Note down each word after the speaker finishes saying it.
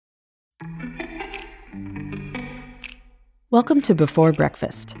Welcome to Before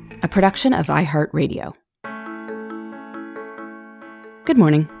Breakfast, a production of iHeartRadio. Good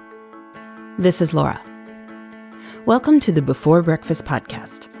morning. This is Laura. Welcome to the Before Breakfast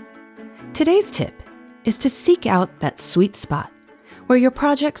podcast. Today's tip is to seek out that sweet spot where your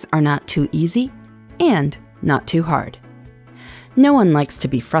projects are not too easy and not too hard. No one likes to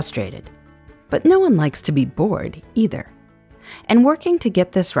be frustrated, but no one likes to be bored either. And working to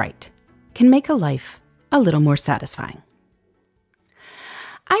get this right can make a life a little more satisfying.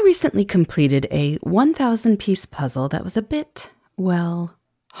 I recently completed a 1,000-piece puzzle that was a bit,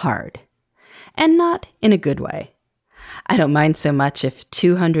 hard. And not in a good way. I don't mind so much if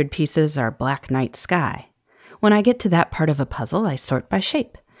 200 pieces are black night sky. When I get to that part of a puzzle, I sort by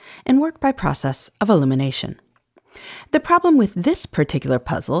shape and work by process of elimination. The problem with this particular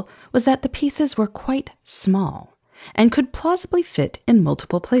puzzle was that the pieces were quite small and could plausibly fit in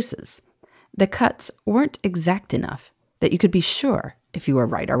multiple places. The cuts weren't exact enough that you could be sure if you were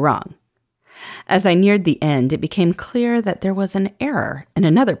right or wrong. As I neared the end, it became clear that there was an error in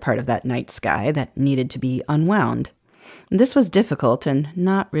another part of that night sky that needed to be unwound. This was difficult and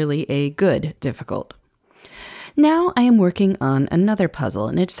not really a good difficult. Now I am working on another puzzle,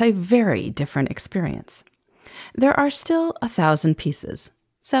 and it's a very different experience. There are still 1,000 pieces,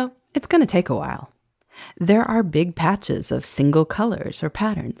 so it's going to take a while. There are big patches of single colors or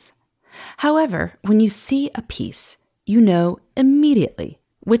patterns. However, when you see a piece, you know immediately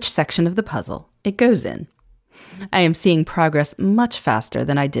which section of the puzzle it goes in. I am seeing progress much faster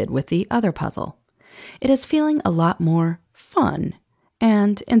than I did with the other puzzle. It is feeling a lot more fun,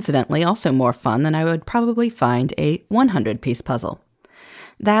 and incidentally also more fun than I would probably find a 100-piece puzzle.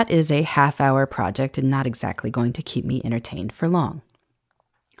 That is a half-hour project and not exactly going to keep me entertained for long.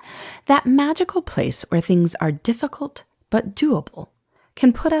 That magical place where things are difficult but doable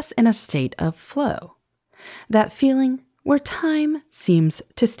can put us in a state of flow. That feeling where time seems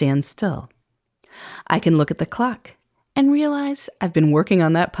to stand still. I can look at the clock and realize I've been working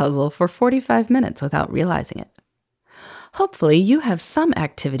on that puzzle for 45 minutes without realizing it. Hopefully, you have some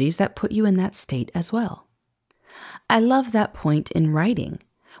activities that put you in that state as well. I love that point in writing,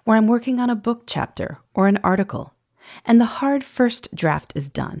 where I'm working on a book chapter or an article, and the hard first draft is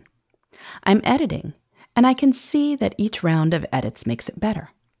done. I'm editing, and I can see that each round of edits makes it better.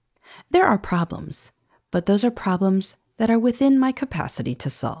 There are problems, but those are problems that are within my capacity to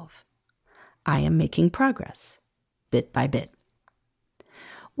solve. I am making progress, bit by bit.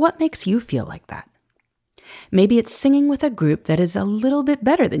 What makes you feel like that? Maybe it's singing with a group that is a little bit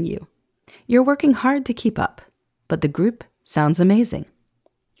better than you. You're working hard to keep up, but the group sounds amazing.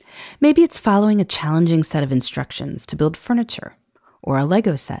 Maybe it's following a challenging set of instructions to build furniture or a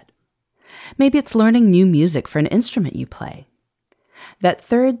Lego set. Maybe it's learning new music for an instrument you play. That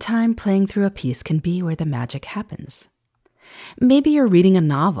third time playing through a piece can be where the magic happens. Maybe you're reading a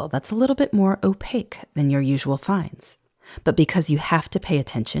novel that's a little bit more opaque than your usual finds, but because you have to pay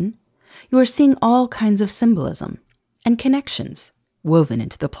attention, you are seeing all kinds of symbolism and connections woven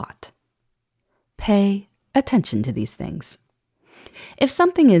into the plot. Pay attention to these things. If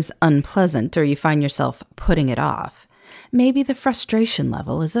something is unpleasant or you find yourself putting it off, maybe the frustration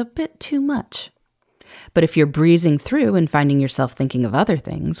level is a bit too much. But if you're breezing through and finding yourself thinking of other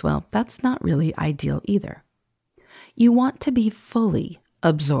things, well, that's not really ideal either. You want to be fully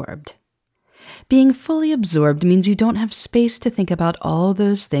absorbed. Being fully absorbed means you don't have space to think about all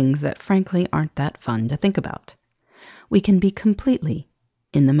those things that frankly aren't that fun to think about. We can be completely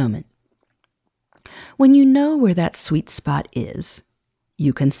in the moment. When you know where that sweet spot is,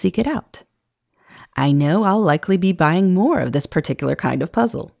 you can seek it out. I know I'll likely be buying more of this particular kind of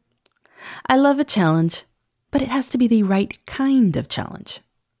puzzle. I love a challenge, but it has to be the right kind of challenge.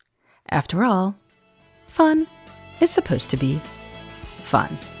 After all, fun is supposed to be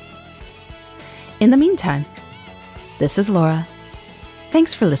fun. In the meantime, this is Laura.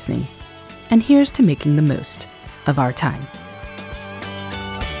 Thanks for listening, and here's to making the most of our time.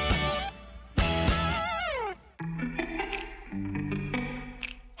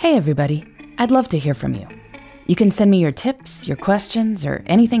 Hey everybody, I'd love to hear from you. You can send me your tips, your questions, or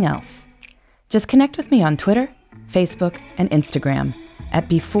anything else. Just connect with me on Twitter, Facebook, and Instagram at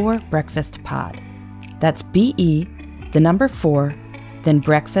Before Breakfast Pod. That's BE, the number 4, then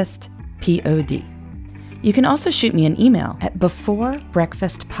breakfast, POD. You can also shoot me an email at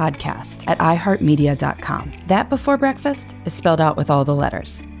beforebreakfastpodcast@iheartmedia.com. That Before Breakfast is spelled out with all the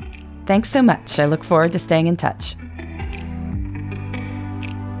letters. Thanks so much. I look forward to staying in touch.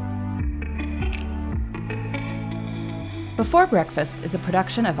 Before Breakfast is a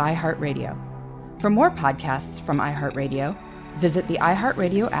production of iHeartRadio. For more podcasts from iHeartRadio, visit the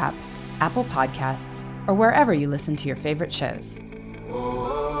iHeartRadio app, Apple Podcasts, or wherever you listen to your favorite shows.